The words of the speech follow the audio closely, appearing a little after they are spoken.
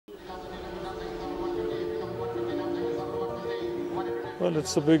Well,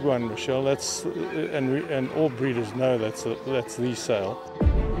 it's the big one, Michele. And all breeders know that's the sale.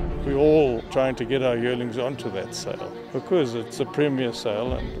 We're all trying to get our yearlings onto that sale because it's a premier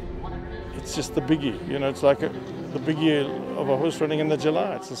sale and it's just the biggie. You know, it's like the biggie of a horse running in the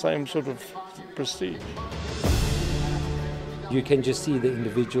July. It's the same sort of prestige. You can just see the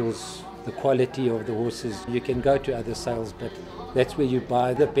individuals, the quality of the horses. You can go to other sales, but that's where you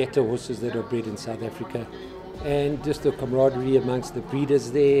buy the better horses that are bred in South Africa. And just the camaraderie amongst the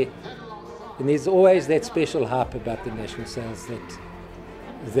breeders there. And there's always that special hype about the national sales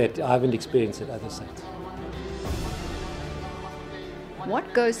that I haven't experienced at other sites.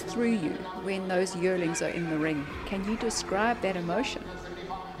 What goes through you when those yearlings are in the ring? Can you describe that emotion?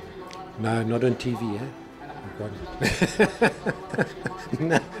 No, not on TV, eh?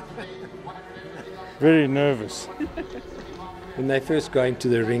 No. Very nervous. When they first go into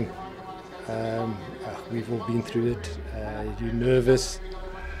the ring, we've all been through it. You're nervous.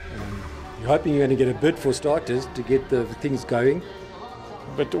 You're hoping you're going to get a bid for starters to get the things going.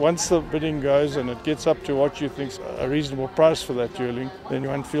 But once the bidding goes and it gets up to what you think's a reasonable price for that yearling, then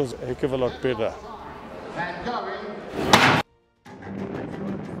one feels a heck of a lot better.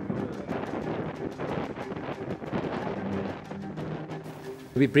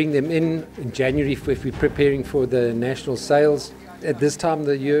 We bring them in January if we're preparing for the national sales. At this time of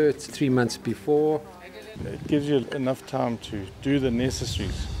the year, it's 3 months before. It gives you enough time to do the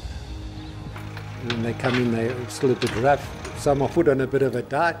necessaries. When they come in, they're still a bit rough. Some are put on a bit of a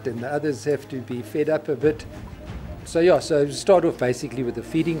diet and the others have to be fed up a bit. So start off basically with the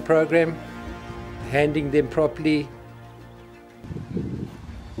feeding program, handing them properly.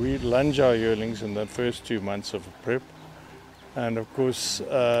 We lunge our yearlings in the first 2 months of prep. And of course,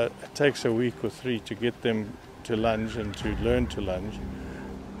 it takes a week or 3 to get them to lunge and to learn to lunge.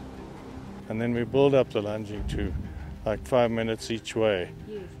 And then we build up the lunging to like 5 minutes each way.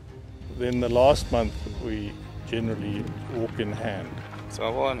 Yes. Then the last month we generally walk in hand.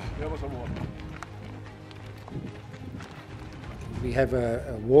 We have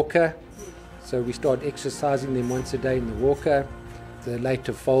a walker, so we start exercising them once a day in the walker. The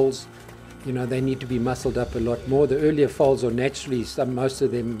later foals, you know, they need to be muscled up a lot more. The earlier foals are naturally, most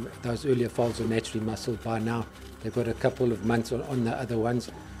of them, those earlier foals are naturally muscled by now. They've got a couple of months on the other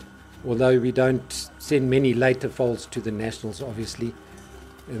ones. Although we don't send many later foals to the nationals, obviously.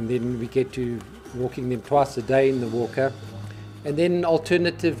 And then we get to walking them twice a day in the walker. And then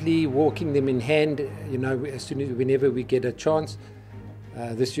alternatively walking them in hand, you know, whenever we get a chance.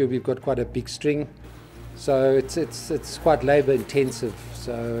 This year we've got quite a big string. So it's quite labour intensive.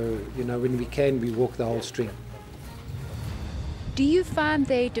 So, you know, when we can, we walk the whole string. Do you find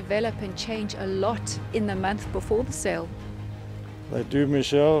they develop and change a lot in the month before the sale? They do,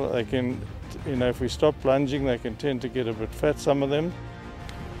 Michele. They can, you know, if we stop lunging, they can tend to get a bit fat, some of them.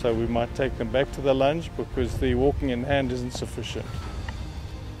 So we might take them back to the lunge because the walking in hand isn't sufficient.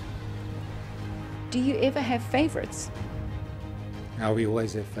 Do you ever have favourites? No, we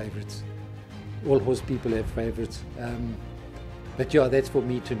always have favourites. All horse people have favourites. But yeah, that's for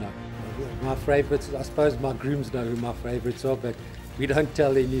me to know. My favourites, I suppose my grooms know who my favourites are, but we don't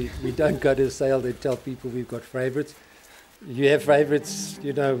tell any, we don't go to a sale and tell people we've got favourites. You have favourites,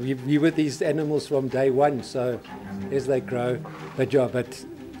 you know, we with these animals from day one, so as they grow. But yeah, but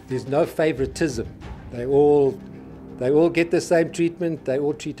there's no favouritism. They all get the same treatment, they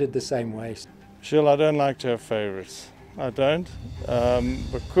all treated the same way. Michele, I don't like to have favourites. I don't,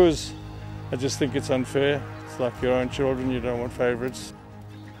 because I just think it's unfair. It's like your own children, you don't want favourites.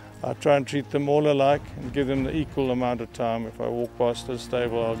 I try and treat them all alike and give them the equal amount of time. If I walk past a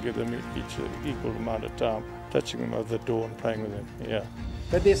stable, I'll give them each equal amount of time, touching them over the door and playing with them, yeah.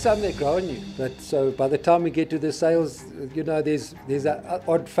 But there's some that grow on you. But so by the time we get to the sales, you know, there's an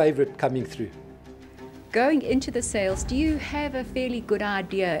odd favourite coming through. Going into the sales, do you have a fairly good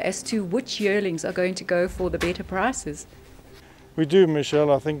idea as to which yearlings are going to go for the better prices? We do,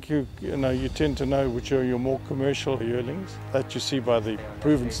 Michele. I think you tend to know which are your more commercial yearlings that you see by the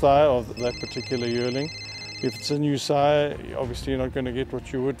proven sire of that particular yearling. If it's a new sire, obviously you're not going to get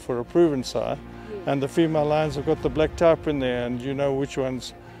what you would for a proven sire. And the female lions have got the black type in there, and you know which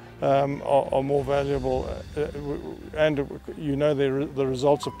ones are more valuable, and you know the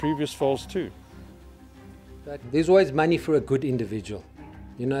results of previous foals too. But there's always money for a good individual.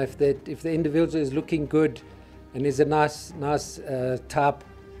 You know, if the individual is looking good and is a nice type,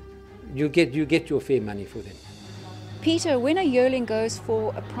 you get your fair money for them. Peter, when a yearling goes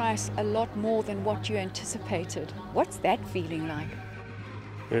for a price a lot more than what you anticipated, what's that feeling like?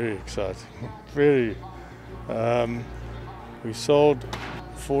 Very exciting, very. We sold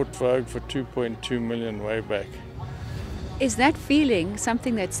Fort Vogue for 2.2 million way back. Is that feeling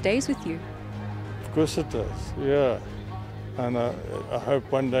something that stays with you? Of course it does, yeah. And I hope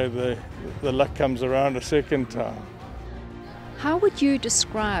one day the luck comes around a second time. How would you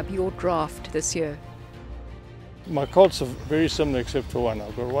describe your draft this year? My colts are very similar except for one.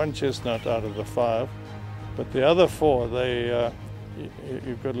 I've got one chestnut out of the 5, but the other 4,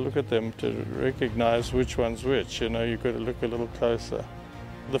 you've got to look at them to recognize which one's which. You've got to look a little closer.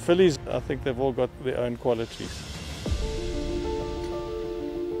 The fillies, I think they've all got their own qualities.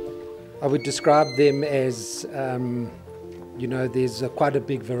 I would describe them as, there's quite a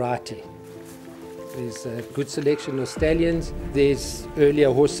big variety. There's a good selection of stallions, there's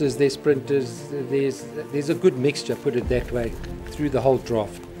earlier horses, there's sprinters, there's a good mixture, put it that way, through the whole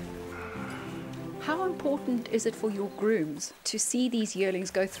draft. How important is it for your grooms to see these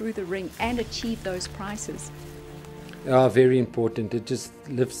yearlings go through the ring and achieve those prices? Very important. It just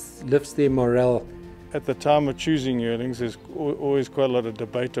lifts their morale. At the time of choosing yearlings, there's always quite a lot of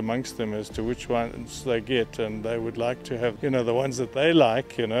debate amongst them as to which ones they get, and they would like to have, the ones that they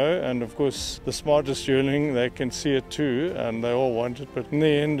like, and of course the smartest yearling, they can see it too, and they all want it, but in the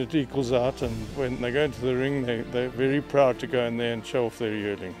end it equals out, and when they go into the ring, they're very proud to go in there and show off their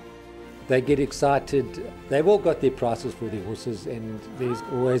yearling. They get excited. They've all got their prices for their horses, and there's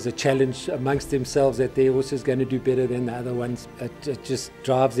always a challenge amongst themselves that their horse is going to do better than the other ones. It just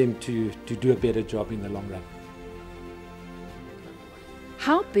drives them to do a better job in the long run.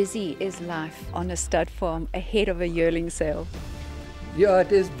 How busy is life on a stud farm ahead of a yearling sale? Yeah,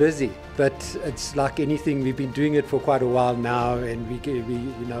 it is busy, but it's like anything. We've been doing it for quite a while now, and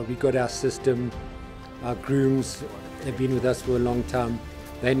we got our system. Our grooms have been with us for a long time.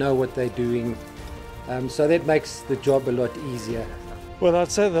 They know what they're doing, so that makes the job a lot easier. Well,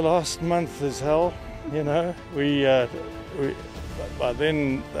 I'd say the last month is hell. By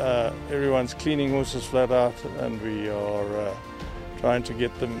then everyone's cleaning horses flat out, and we are trying to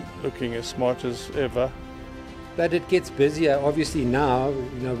get them looking as smart as ever. But it gets busier. Obviously now,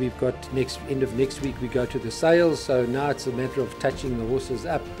 we've got end of next week we go to the sales, so now it's a matter of touching the horses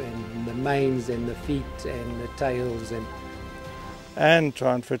up, and the manes and the feet and the tails, and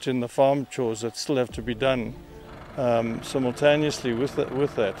try and fit in the farm chores that still have to be done simultaneously with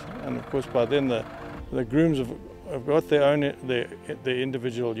that. And of course by then the grooms have got their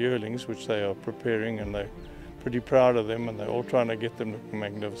individual yearlings, which they are preparing, and they're pretty proud of them, and they're all trying to get them looking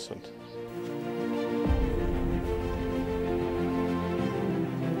magnificent.